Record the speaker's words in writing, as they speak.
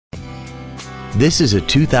This is a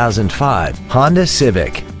 2005 Honda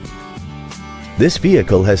Civic. This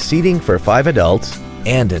vehicle has seating for 5 adults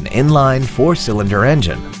and an inline 4-cylinder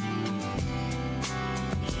engine.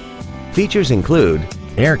 Features include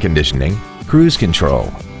air conditioning, cruise control,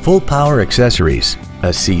 full power accessories,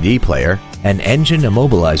 a CD player, an engine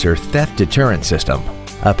immobilizer theft deterrent system,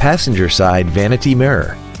 a passenger side vanity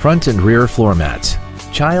mirror, front and rear floor mats,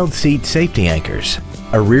 child seat safety anchors,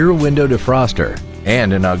 a rear window defroster,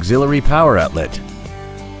 and an auxiliary power outlet.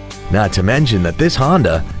 Not to mention that this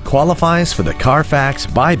Honda qualifies for the Carfax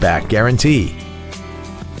buyback guarantee.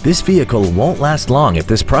 This vehicle won't last long at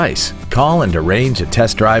this price. Call and arrange a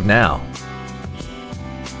test drive now.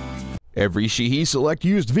 Every Sheehy Select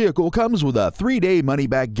used vehicle comes with a 3-day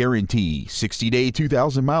money-back guarantee, 60-day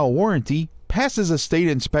 2,000-mile warranty, passes a state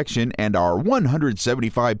inspection and our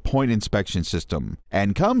 175-point inspection system,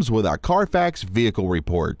 and comes with a Carfax vehicle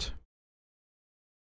report.